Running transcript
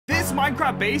This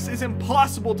Minecraft base is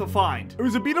impossible to find. It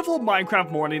was a beautiful Minecraft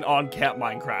morning on Camp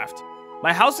Minecraft.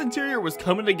 My house interior was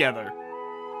coming together.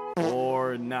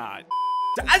 Or not.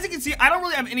 So as you can see, I don't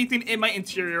really have anything in my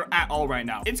interior at all right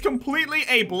now. It's completely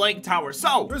a blank tower.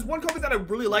 So there's one comment that I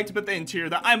really liked about the interior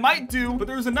that I might do, but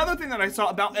there's another thing that I saw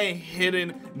about a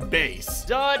hidden base.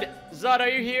 Zud, are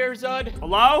you here, Zud?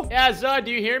 Hello? Yeah, Zud,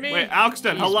 do you hear me? Wait,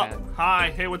 Alxton, hello. Man.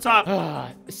 Hi, hey, what's up?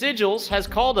 Sigils has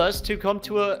called us to come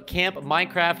to a Camp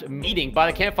Minecraft meeting by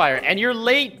the campfire, and you're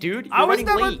late, dude. You're I was running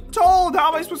never late. told. How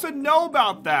am I supposed to know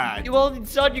about that? Well,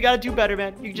 Zud, you gotta do better,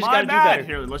 man. You just My gotta bad. do better.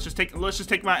 Here, let's just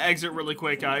take my exit really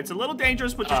quick. It's a little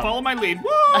dangerous, but just follow my lead.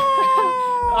 Woo!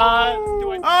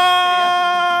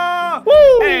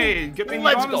 Woo! Hey, good thing you're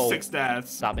Let's on go. 6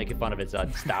 deaths. Stop making fun of it,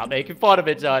 Zud. Stop making fun of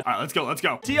it, Zud. All right, let's go.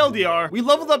 TLDR, we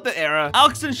leveled up the era.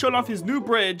 Alxton showed off his new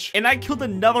bridge, and I killed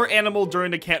another animal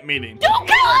during the camp meeting. Don't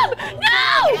kill him!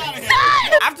 No! Son!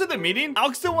 After the meeting,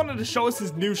 Alxton wanted to show us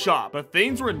his new shop, but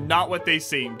things were not what they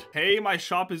seemed. Hey, my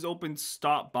shop is open,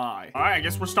 stop by. All right, I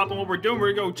guess we're stopping what we're doing.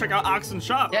 We're gonna go check out Alxton's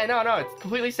shop. Yeah, no, it's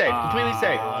completely safe. Completely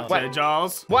safe. What?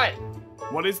 Jaws. What?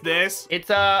 What is this? It's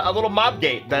a little mob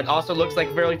gate that also looks like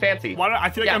very fancy. Why don't I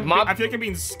feel like Yeah, I feel like I'm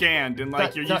being scanned and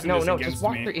like you're using no, this against just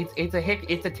walk me. through.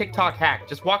 It's a TikTok hack.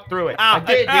 Just walk through it. Ow, I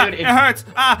did, dude. it hurts.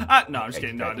 No, I'm just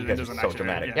kidding. No, You it guys doesn't are so actually.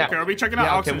 dramatic. Yeah. Yeah. Okay, are we checking out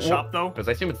Alxton's shop though? Because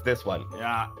I assume it's this one.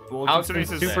 Yeah. Well, considering Alxton's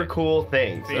this is super cool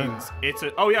things. It's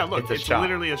a. Oh yeah, look, It's a it's shop.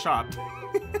 literally a shop.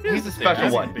 He's a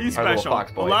special one. He's Our little special.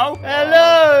 fox boy. Hello?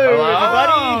 Hello,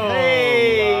 Hello. everybody.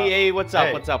 Hey, what's up?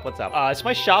 Hey. What's up? It's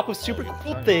my shop with super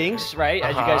cool things, right?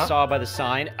 As you guys saw by the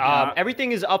sign.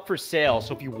 Everything is up for sale,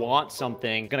 so if you want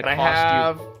something, gonna Can I cost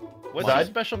have... What's so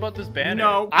special about this banner?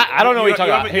 No. I don't know what you're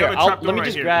talking about. You Here, have a trapdoor let me right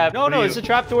just here. grab. No, What do it's you- a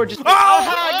trapdoor. Just.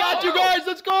 I got you guys.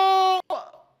 Let's go.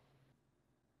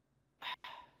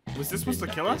 Was this supposed to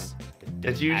kill us?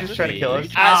 Did you just try to kill us?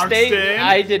 Alxton.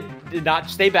 I did not.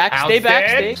 Stay back. Stay back.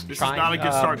 Stay. This is not a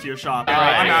good start to your shop. all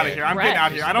I'm right. out of here. I'm getting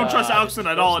out of here. I don't trust Alxton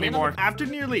at all stand anymore. After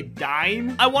nearly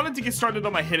dying, I wanted to get started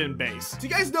on my hidden base. So you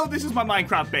guys know this is my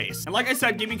Minecraft base. And like I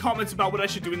said, give me comments about what I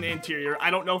should do in the interior. I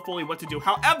don't know fully what to do.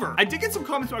 However, I did get some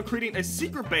comments about creating a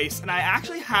secret base, and I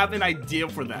actually have an idea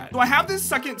for that. So I have this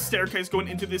second staircase going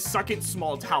into this second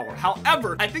small tower.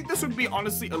 However, I think this would be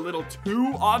honestly a little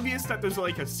too obvious that there's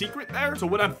like a secret there. So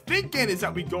what I'm thinking is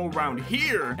that we go around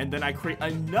here, and then I create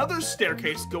another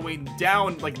staircase going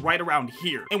down like right around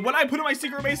here. And what I put in my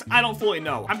secret base, I don't fully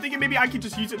know. I'm thinking maybe I could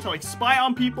just use it to like spy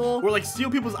on people or like steal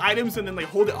people's items and then like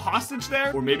hold it hostage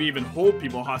there, or maybe even hold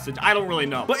people hostage. I don't really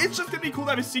know, but it's just gonna be cool to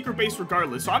have a secret base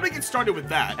regardless. So I'm gonna get started with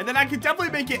that, and then I could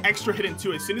definitely make it extra hidden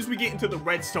too as soon as we get into the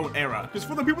redstone era. Because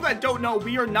for the people that don't know,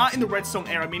 we are not in the redstone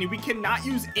era, meaning we cannot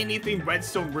use anything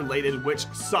redstone related, which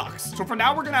sucks. So for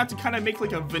now, we're gonna have to kind of make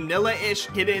like a vanilla-ish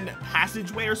hidden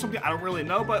passageway or something. I don't really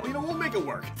know, but you know, we'll make it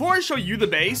work. Before I show you the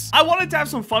base, I wanted to have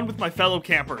some fun with my fellow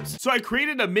campers. So I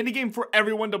created a minigame for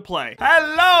everyone to play.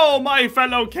 Hello, my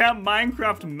fellow Camp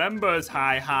Minecraft members.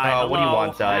 Hi. Oh, what do you hello.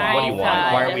 want, Zud? Hi, What do you want?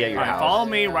 Zud. Why are we at your All right, house? follow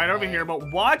me right over here, but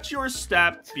watch your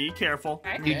step. Be careful.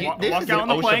 Dude, Okay. this Walk is out an on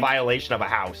the OSHA plank. violation of a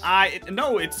house.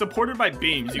 No, it's supported by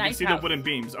beams. You can Nice see the house. wooden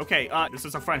beams. Okay, this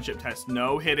is a friendship test.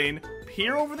 No hitting.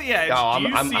 Peer over the edge. No, Do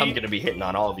you I'm see? gonna be hitting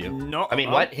on all of you. No. I mean,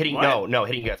 oh, what? Hitting? what? No,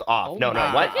 hitting you guys off. No,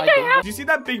 my what? Do you see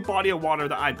that big body of water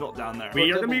that I built down there?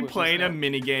 We are gonna be playing a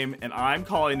mini game, and I'm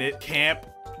calling it Camp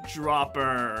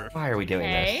Dropper. Why are we doing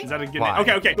Okay. this? Is that a good Why?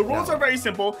 name? Okay. The rules No. are very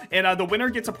simple, and the winner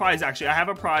gets a prize. Actually, I have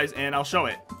a prize, and I'll show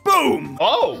it. Boom!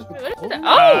 Oh! What is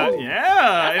that? Yeah,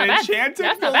 That's an not bad. enchanted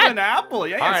That's not golden bad. apple.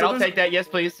 Yeah, All right, so I'll there's- take that. Yes,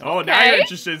 please. Oh, now you're Okay.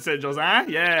 interested, Sigils, huh?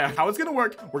 Yeah. How it's gonna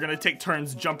work, we're gonna take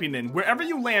turns jumping in. Wherever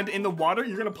you land in the water,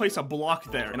 you're gonna place a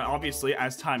block there. And obviously,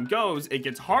 as time goes, it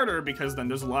gets harder because then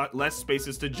there's a lot less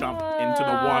spaces to jump into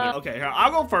the water. Okay, here,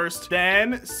 I'll go first,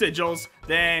 then Sigils,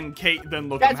 then Kate, then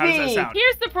Lookum. That's How does that me. sound?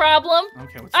 Here's the problem.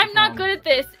 Okay, what's the I'm not problem? good at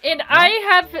this, and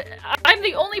I'm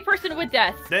the only person with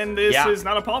death. Then this Yeah. is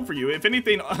not a problem for you. If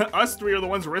anything, us three are the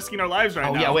ones risking our lives right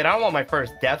Oh, now. yeah, wait, I don't want my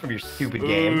first death from your stupid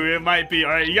game. Ooh, it might be.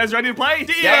 All right, you guys ready to play?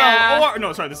 Deal Yeah. or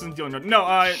no? Sorry, this isn't deal.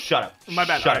 No, Shut up. my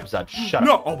bad. Shut All up, Zud. Shut up.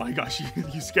 No, oh my gosh,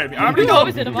 you scared me. I'm gonna You go.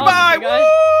 always hit him off, Goodbye. my guy.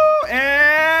 Woo!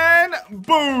 And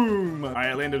boom. All right,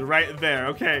 I landed right there.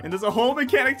 Okay, and there's a whole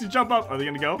mechanic to jump up. Are they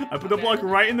gonna go? I put the block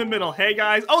right in the middle. Hey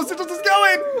guys. Oh, Sigils is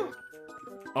going.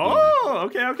 Oh,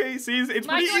 okay. See, it's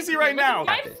pretty easy right now.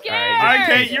 I'm All scared. All right,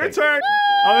 Kate, your turn.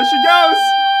 Oh, there she goes.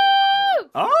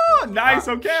 Oh, nice.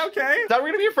 Okay. Thought we were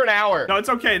gonna be here for an hour. No, it's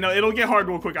okay. No, it'll get hard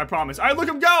real quick. I promise. All right, look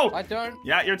him go. My turn.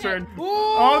 Yeah, your turn. Ooh,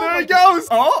 Oh, there he goes.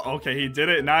 Oh, okay, he did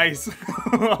it. Nice.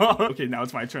 Okay, now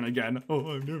it's my turn again. Oh,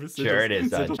 I'm nervous. Sure it is,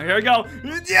 Zud. Here we go.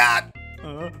 Yeah.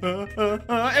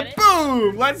 And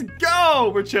boom! Let's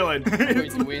go! We're chilling. Going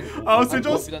to win. Oh, I'm Sigils.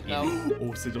 confident now.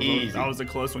 Oh, Sigils. Easy. That was a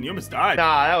close one. You almost died.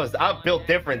 Nah, I'm built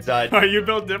different, Zud. Are you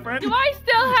built different? Do I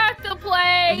still have to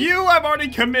play? You have already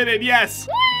committed, yes.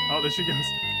 Oh, there she goes.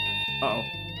 Uh-oh.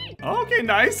 Oh, okay,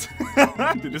 nice.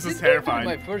 Dude, this is terrifying.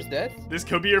 My first death. This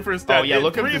could be your first death. Oh yeah,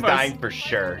 Look, Lookum's is dying for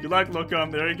sure. Good luck,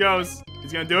 Lookum. There he goes.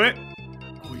 He's gonna do it.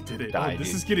 Oh, he did it. Die, Oh, this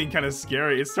dude. is getting kind of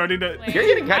scary. It's starting to... Wait, You're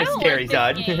getting kind I of don't scary,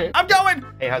 like this game. Zud. I'm going.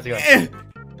 Hey, how's it going? Eh.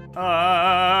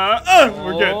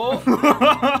 We're good.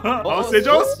 Oh,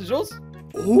 Sigils? Sigils?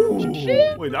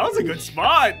 Ooh. Wait, that was a good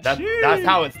spot. That's Jeez.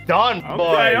 how it's done, Okay,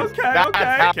 boys. okay, That's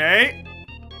how- okay.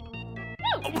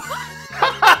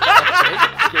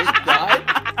 Okay, die.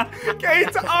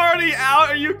 Kate's already out.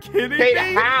 Are you kidding Kate,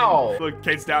 me? how? Look,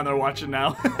 Kate's down there watching now.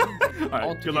 All I right,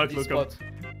 want to good luck, get this Lookum. spot.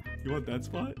 You want that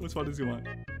spot? What spot does he want?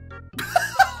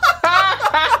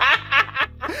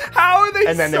 How are they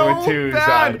And then so there were two,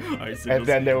 bad? Zod. All right, And Sigils.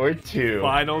 then there were two.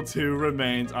 Final two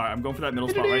remains. All right, I'm going for that middle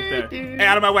spot right there. Hey,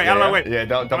 out of my way, out of my way. Yeah,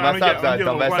 don't All right, mess up, I'm gonna Zud. get a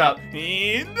Don't little mess run up. out.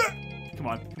 And come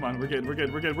on,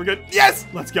 we're good. Yes,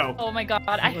 let's go. Oh my god,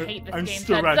 I hate this I'm game.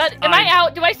 stressed. Zud, am I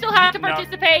out? Do I still have to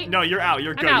participate? No, you're out.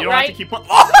 You're I'm good. out, You don't have to right? keep.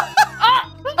 Oh!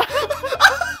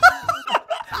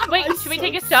 Wait, should we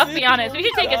take his stuff? Be honest. We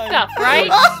should take his stuff, right?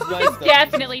 Nice.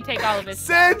 Definitely take all of his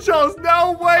stuff. Sigils,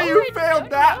 no way you I failed don't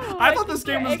that. know. I I thought this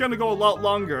think game was I- gonna go a lot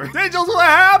longer. Sigils, what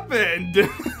happened?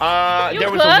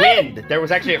 There was a wind. There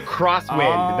was actually a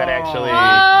crosswind that actually.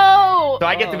 Oh! So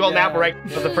I get the golden yeah. apple right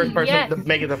for the first person Yes. to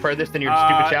make it the furthest in your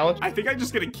stupid challenge. I think I'm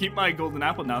just gonna keep my golden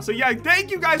apple now. So yeah,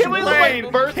 thank you guys It for was my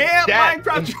playing first Camp death.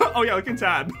 Minecraft. Oh yeah, look in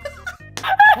tab.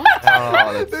 Oh,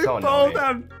 that's They so both annoying.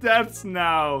 have deaths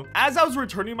now. As I was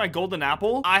returning my golden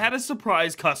apple, I had a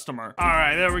surprise customer. All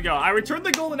right, there we go. I returned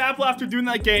the golden apple after doing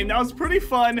that game. That was pretty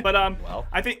fun, but Well,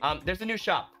 I think. there's a new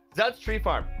shop, Zud's Tree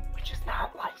Farm, which is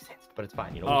not licensed, but it's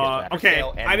fine. You know, we'll get to that. For Okay,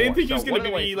 sale and I didn't more. think he was So gonna one of the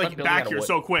be ways like I'm building back out of here wood-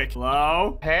 so quick.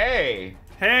 Hello. Hey.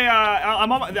 Hey,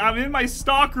 I'm in my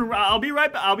stock room. I'll be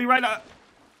right back.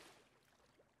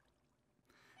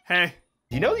 Hey.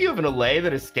 Do you know that you have an allay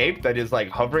that escaped that is like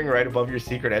hovering right above your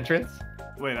secret entrance?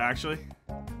 Wait, actually.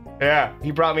 Yeah,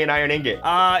 he brought me an iron ingot.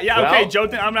 Yeah, okay, Well- Joe, I'm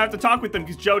gonna have to talk with him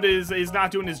because Joe is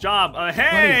not doing his job.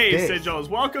 Hey, What is this? Sigils,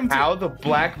 welcome to. How the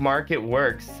black market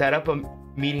works. Set up a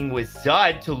meeting with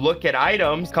Zud to look at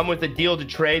items. Come with a deal to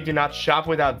trade. Do not shop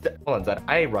without... Hold on, Zud.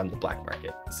 I run the black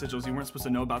market. Sigils, you weren't supposed to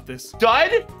know about this.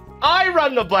 Zud? I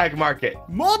run the black market.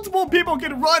 Multiple people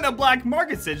can run a black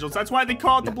market, Sigils. That's why they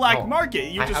call it the black No.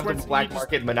 market. You I just have the weren't- black you just-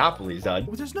 market monopoly, Zud.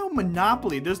 Well, there's no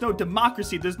monopoly. There's no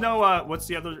democracy. There's no what's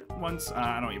the other ones?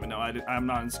 I don't even know. I'm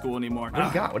not in school anymore. What do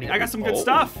you got? What do you I got got? some good Oh.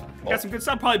 stuff. Oh. Got some good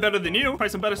stuff. Probably better than you. Probably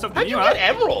some better stuff than How'd you you. get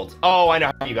emerald? Oh, I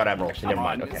know how you got emerald. Never Come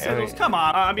on, mind. Okay. Sigils, come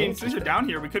on. I mean, since you're down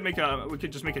here, we could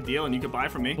just make a deal and you could buy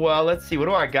from me. Well, let's see. What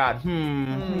do I got?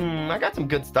 I got some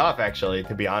good stuff, actually,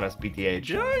 to be honest, BTH.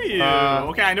 Do you?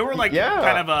 Okay, I know we're like yeah.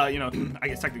 kind of I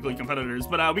guess technically competitors,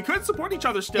 but we could support each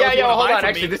other still. Yeah, if you yo, wanna hold buy on. from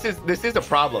Actually, me. this is a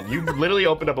problem. You literally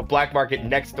opened up a black market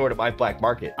next door to my black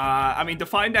market. I mean,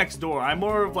 define next door. I'm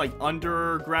more of like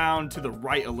underground to the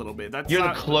right a little bit. That's You're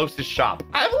not the closest shop.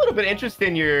 I have a little bit of interest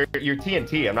in your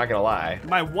TNT. I'm not gonna lie.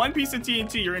 my one piece of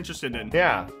TNT you're interested in.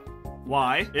 Yeah.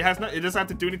 Why? It doesn't have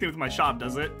to do anything with my shop,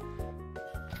 does it?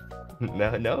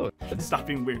 No. Stop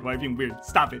being weird. Why are you being weird?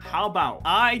 Stop it. How about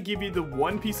I give you the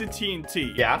one piece of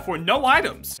TNT Yeah? for no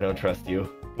items? I don't trust you.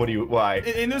 What do you? Why?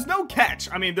 And there's no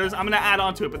catch. I mean, I'm gonna add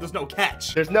on to it, but there's no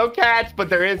catch. There's no catch, but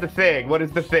there is a thing. What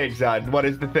is the thing, son? What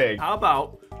is the thing? How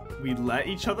about we let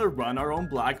each other run our own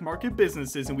black market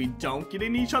businesses and we don't get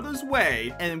in each other's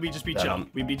way and we just be chill.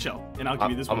 We be chill. And I'll give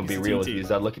you this I'm one gonna piece be real of with TNT. you,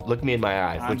 Zud. Look me in my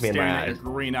eyes. I'm Look me in staring my at your eyes.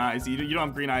 green eyes. You don't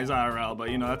have green eyes IRL,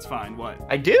 but you know, that's fine. What?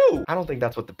 I do. I don't think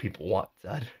that's what the people want,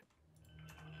 Zud.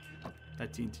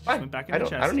 That TNT just Fine. went back in I the don't-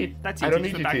 chest. I don't need- that TNT I don't just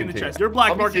need went back your in the TNT. chest. Your black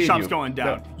I'll be market seeing shop's you. going down.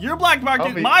 No. Your black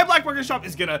market, be- my black market shop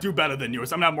is gonna do better than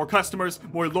yours. I'm gonna have more customers,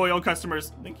 more loyal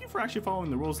customers. Thank you for actually following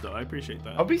the rules, though. I appreciate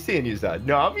that. I'll be seeing you, Zud.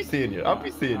 No, I'll be seeing you. I'll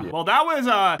be seeing you. Well,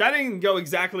 that didn't go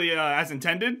exactly as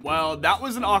intended. Well, that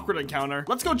was an awkward encounter.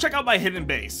 Let's go check out my hidden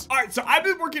base. All right, so I've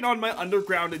been working on my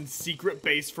underground and secret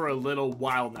base for a little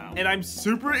while now, and I'm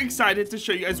super excited to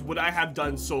show you guys what I have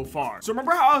done so far. So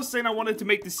remember how I was saying I wanted to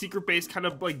make the secret base kind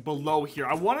of like below here.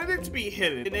 I wanted it to be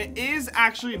hidden, and it is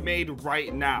actually made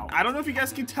right now. I don't know if you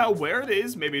guys can tell where it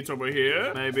is. Maybe it's over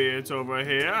here. Maybe it's over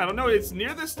here. I don't know. It's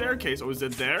near the staircase. Oh, is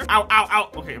it there? Ow, ow, ow.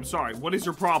 Okay, I'm sorry. What is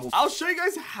your problem? I'll show you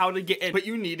guys how to get in, but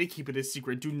you need to keep it a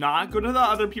secret. Do not go to the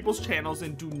other people's channels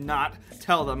and do not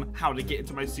tell them how to get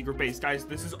into my secret base. Guys,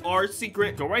 this is our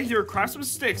secret. Go right here, craft some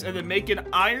sticks, and then make an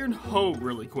iron hoe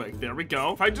really quick. There we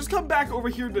go. If I just come back over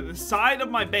here to the side of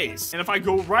my base, and if I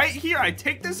go right here, I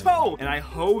take this hoe, and I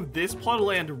hoe this plot of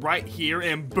land right here,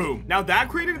 and boom. Now, that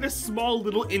created a small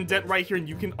little indent right here, and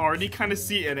you can already kind of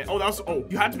see in it. Oh,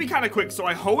 you have to be kind of quick. So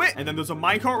I hoe it, and then there's a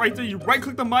minecart right there. You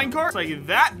right-click the minecart, like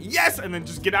that. Yes, and then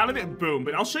just get out of it, and boom.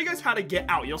 But I'll show you guys how to get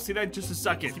out. You'll see that in just a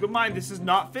second. Keep in mind, this is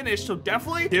not finished, so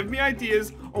definitely give me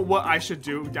ideas on what I should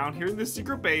do down here in this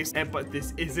secret base. But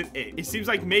this isn't it. It seems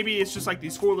like maybe it's just like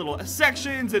these 4 little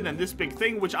sections, and then this big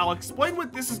thing, which I'll explain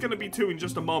what this is going to be too in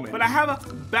just a moment. But I have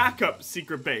a backup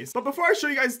secret base. But before I show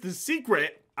you guys the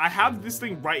secret, I have this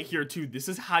thing right here too. This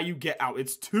is how you get out.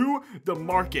 It's to the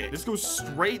market. This goes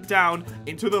straight down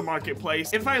into the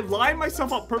marketplace. If I line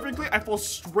myself up perfectly, I fall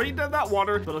straight into that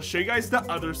water. But I'll show you guys the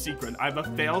other secret. I have a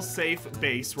fail-safe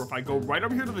base where if I go right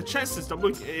over here to the chest system,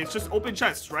 look, it's just open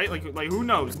chests, right? Like who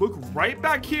knows? Look right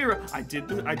back here. I did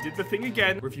the thing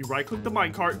again. Where if you right-click the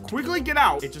minecart, quickly get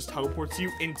out, it just teleports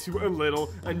you into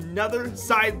another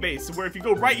side base. Where if you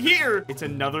go right here, it's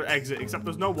another exit. Except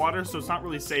there's no water, so it's not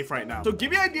really safe right now. So give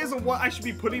me ideas on what I should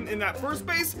be putting in that first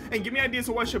base, and give me ideas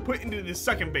on what I should put into the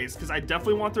second base, because I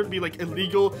definitely want there to be like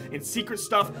illegal and secret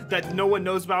stuff that no one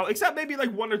knows about, except maybe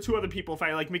like 1 or 2 other people if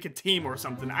I like make a team or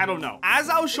something. I don't know. As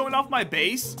I was showing off my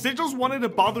base, Sigils wanted to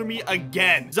bother me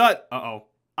again. Zud,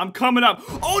 I'm coming up.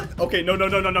 Oh, okay, no.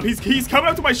 He's coming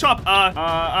up to my shop.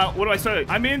 What do I say?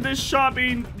 I'm in the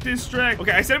shopping district.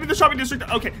 Okay, I said I'm in the shopping district.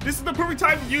 Okay, this is the perfect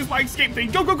time to use my escape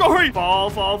thing. Go, hurry.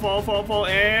 Fall,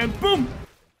 and boom.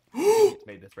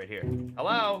 Made this right here.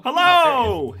 Hello.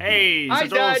 Hello. Hey. Hi,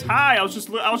 Dad. Hi. I was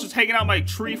just hanging out my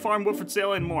tree farm Woodford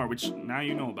sale and more, which now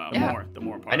you know about. Yeah. The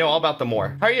more part. I know all about the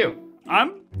more. How are you?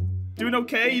 I'm doing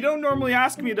okay. You don't normally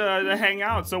ask me to hang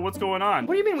out, so what's going on?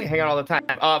 What do you mean we hang out all the time?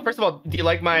 First of all, do you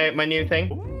like my new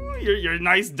thing? Ooh, your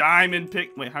nice diamond pick.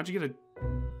 Wait, how'd you get a?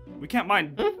 We can't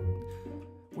mine.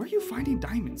 Where are you finding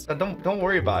diamonds? Don't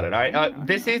worry about it, all right?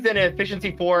 This is an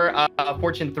efficiency 4,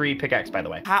 fortune 3 pickaxe, by the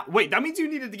way. Wait, that means you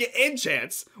needed to get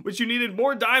enchants, which you needed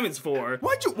more diamonds for.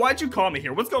 Why'd you call me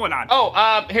here? What's going on?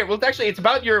 Oh, here. Well, actually, it's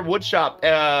about your wood shop.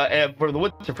 For the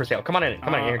wood for sale. Come on in.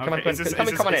 Come on here. Come on. Is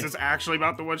this actually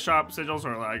about the wood shop, Sigils,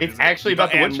 or like? It's actually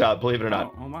about the wood shop. Believe it or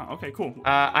not. Oh wow. Okay, cool.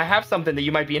 I have something that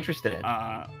you might be interested in.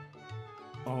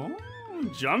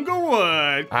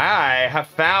 Junglewood. I have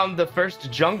found the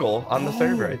first jungle on the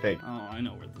server, I think. Oh, I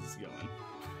know where this is going.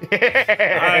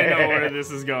 I know where this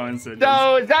is going, Sigils.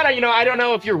 So, is that, I don't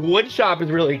know if your wood shop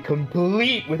is really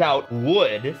complete without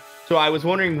wood. So I was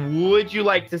wondering, would you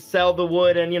like to sell the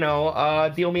wood and,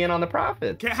 deal me in on the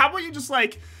profits? Okay, how about you just,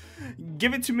 like,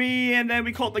 give it to me and then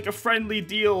we call it, like, a friendly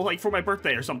deal, like, for my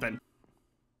birthday or something?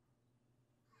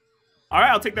 All right,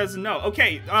 I'll take that as a no.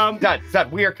 Okay,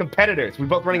 Zud, we are competitors. We're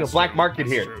both running a black market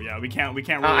here. True. Yeah, we can't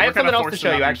really, I have something else to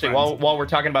show you, actually, while we're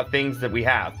talking about things that we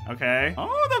have. Okay.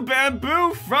 Oh, the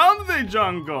bamboo from the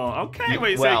jungle. Okay,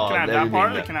 wait, can I have that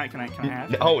part? Can I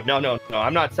have it? Oh, no.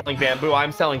 I'm not selling bamboo.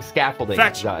 I'm selling scaffolding.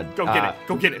 Fetch. Zud. Go get it.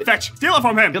 Go get it. Fetch. Steal it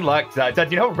from him. Good luck, Zud. Zud,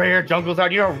 do you know how rare jungles are?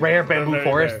 Do you know how rare bamboo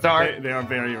forests are? They are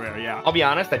very rare, yeah. I'll be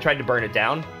honest, I tried to burn it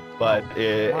down, but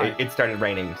it started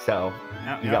raining, so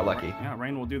you got lucky. Yeah,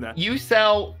 rain will do that. You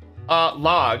sell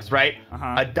logs, right?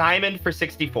 A diamond for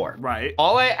 64. Right.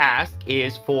 All I ask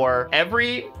is for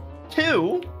every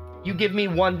 2, you give me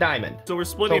 1 diamond. So we're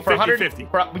splitting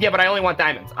 50-50. Yeah, but I only want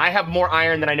diamonds. I have more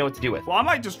iron than I know what to do with. Well, I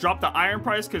might just drop the iron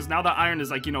price because now that iron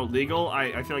is like, legal.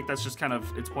 I feel like that's just kind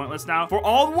of, it's pointless now. For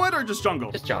all wood or just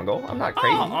jungle? Just jungle. I'm not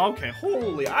crazy. Oh, okay.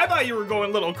 Holy, I thought you were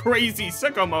going little crazy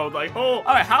sicko mode. Like, all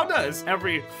right, how does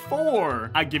every 4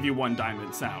 I give you 1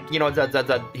 diamond sound?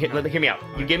 Zud, hear me out.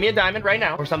 You give me a diamond right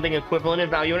now, or something equivalent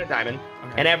in value in a diamond.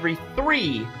 Okay. And every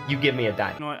 3, you give me a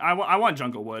diamond. You know what? I want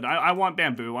jungle wood. I want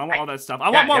bamboo. I want all that stuff.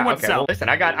 I want more wood cell. Well, listen,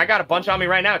 I got a bunch on me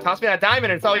right now. Toss me that diamond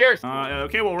and it's all yours.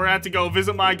 Okay, well, we're gonna have to go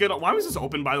visit my good... Why was this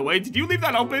open, by the way? Did you leave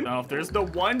that open? Oh, if there's the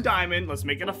 1 diamond, let's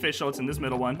make it official. It's in this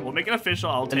middle one. We'll make it official.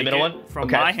 I'll take it from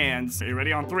my hands. Are you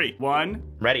ready on 3? 1.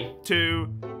 Ready. 2,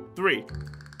 3.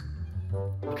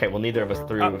 Okay, well, neither of us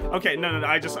threw. Okay, no.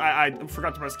 I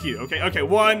forgot to press Q. Okay.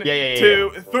 1, yeah,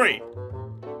 2, 3.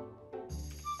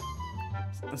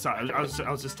 Sorry, I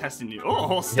was just testing you. Oh, a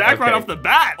whole stack right off the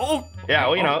bat. Oh. Yeah,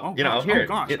 well, here.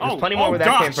 There's plenty more where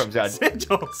that came from, Zud.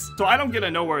 Sigils. So I don't get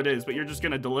to know where it is, but you're just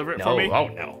gonna deliver it for me?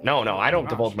 No. I don't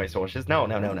divulge my sources. No.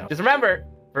 Just remember,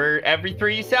 For every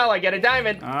 3 you sell, I get a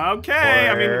diamond. Okay,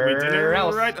 I mean, we did it Where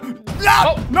else? right.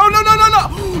 Ah! Oh. No, no, no, no,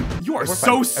 no! You are We're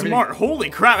so fine. smart. Holy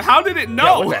crap, how did it know?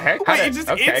 Yeah, what the heck? Wait, it just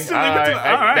instantly went to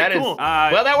the... All right, cool.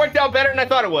 Well, that worked out better than I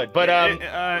thought it would, but,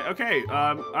 okay,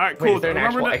 all right, cool. Wait, is there an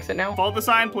Remember actual to exit now? follow the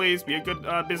sign, please. Be a good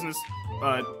business.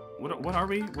 What are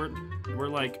we? We're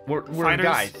like We're fighters.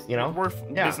 guys, you know? We're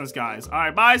Yeah. business guys. All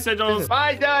right, bye, Sigils.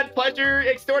 Bye, Dad. Pleasure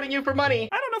extorting you for money.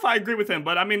 I don't know if I agree with him,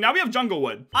 but I mean, now we have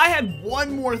Junglewood. I had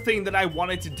one more thing that I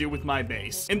wanted to do with my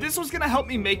base, and this was gonna help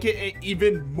me make it an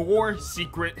even more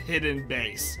secret hidden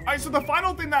base. All right, so the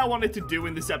final thing that I wanted to do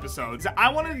in this episode is that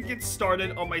I wanted to get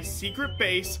started on my secret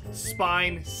base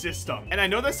spine system. And I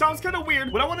know that sounds kind of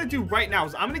weird. What I want to do right now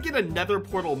is I'm gonna get a nether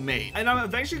portal made, and I'm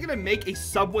eventually gonna make a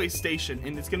subway station,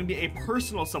 and it's gonna be a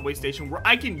personal subway station where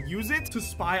I can use it to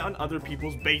spy on other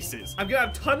people's bases. I'm gonna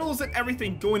have tunnels and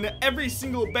everything going to every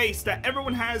single base that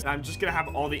everyone has, and I'm just gonna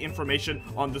have all the information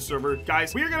on the server.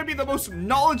 Guys, we are gonna be the most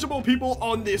knowledgeable people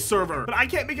on this server, but I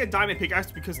can't make a diamond pickaxe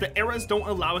because the eras don't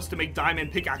allow us to make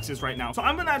diamond pickaxes right now. So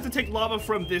I'm gonna have to take lava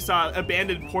from this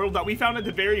abandoned portal that we found at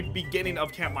the very beginning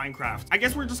of Camp Minecraft. I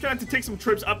guess we're just gonna have to take some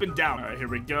trips up and down. All right, here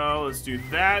we go. Let's do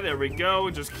that. There we go.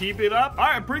 Just keep it up. All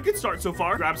right, pretty good start so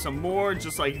far. Grab some more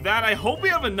just like that. I hope we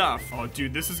have enough. Oh,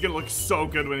 dude, this is gonna look so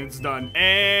good when it's done.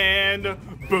 And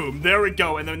boom, there we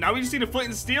go. And then now we just need a flint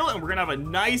and steel, and we're gonna have a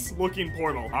nice looking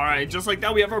portal. All right, just like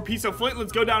that, we have our piece of flint.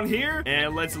 Let's go down here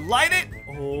and let's light it.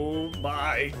 Oh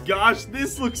my gosh,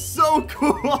 this looks so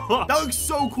cool. That looks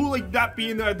so cool, like that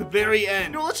being there at the very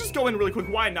end. You know, let's just go in really quick.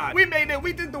 Why not? We made it.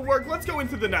 We did the work. Let's go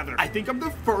into the nether. I think I'm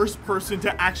the first person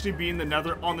to actually be in the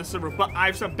nether on the server, but I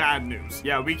have some bad news.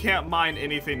 Yeah, we can't mine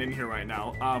anything in here right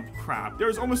now. Crap.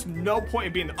 There's almost no point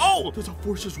in being... Oh, there's a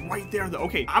fortress right there, though.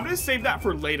 Okay, I'm gonna save that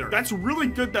for later. That's really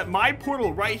good that my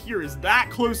portal right here is that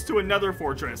close to another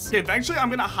fortress. Okay, eventually I'm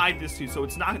gonna hide this too, so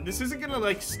it's not... This isn't gonna,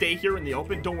 like, stay here in the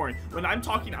open. Don't worry. When I'm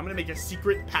talking, I'm gonna make a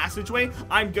secret passageway.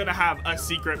 I'm gonna have a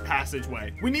secret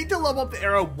passageway. We need to level up the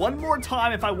era one more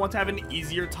time if I want to have an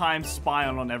easier time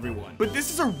spying on everyone. But this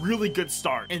is a really good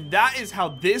start, and that is how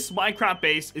this Minecraft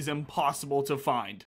base is impossible to find.